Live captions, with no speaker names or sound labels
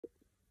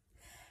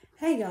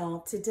Hey y'all,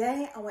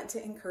 today I want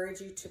to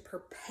encourage you to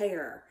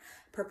prepare.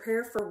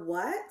 Prepare for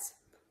what?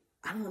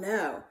 I don't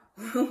know.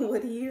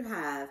 What do you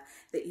have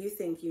that you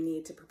think you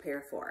need to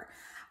prepare for?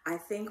 I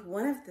think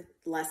one of the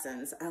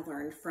lessons I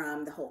learned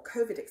from the whole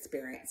COVID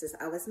experience is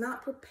I was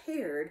not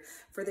prepared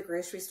for the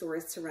grocery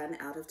stores to run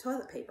out of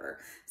toilet paper.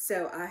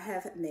 So I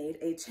have made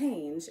a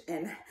change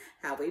in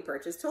how we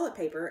purchase toilet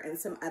paper and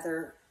some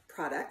other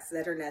products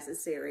that are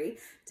necessary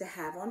to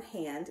have on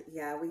hand.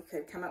 Yeah, we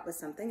could come up with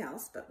something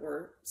else, but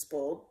we're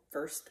spoiled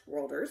first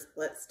worlders.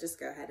 Let's just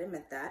go ahead and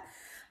admit that.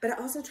 But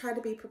I also try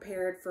to be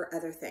prepared for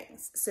other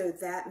things. So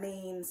that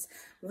means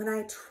when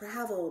I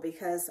travel,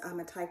 because I'm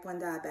a type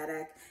 1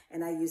 diabetic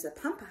and I use a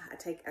pump, I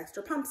take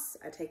extra pumps,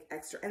 I take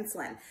extra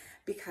insulin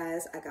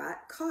because I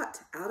got caught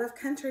out of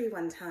country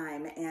one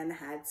time and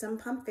had some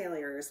pump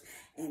failures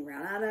and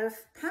ran out of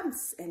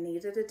pumps and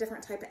needed a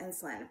different type of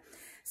insulin.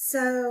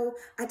 So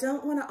I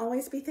don't want to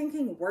always be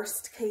thinking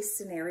worst case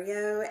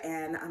scenario,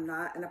 and I'm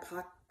not an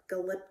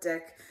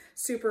apocalyptic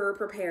super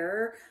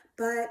preparer,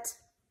 but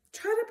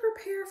try to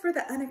prepare for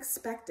the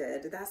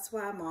unexpected. That's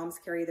why moms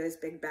carry those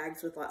big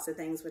bags with lots of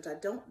things, which I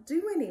don't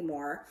do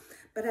anymore,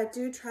 but I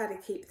do try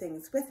to keep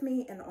things with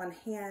me and on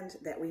hand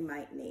that we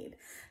might need.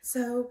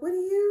 So what do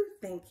you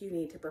think you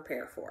need to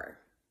prepare for?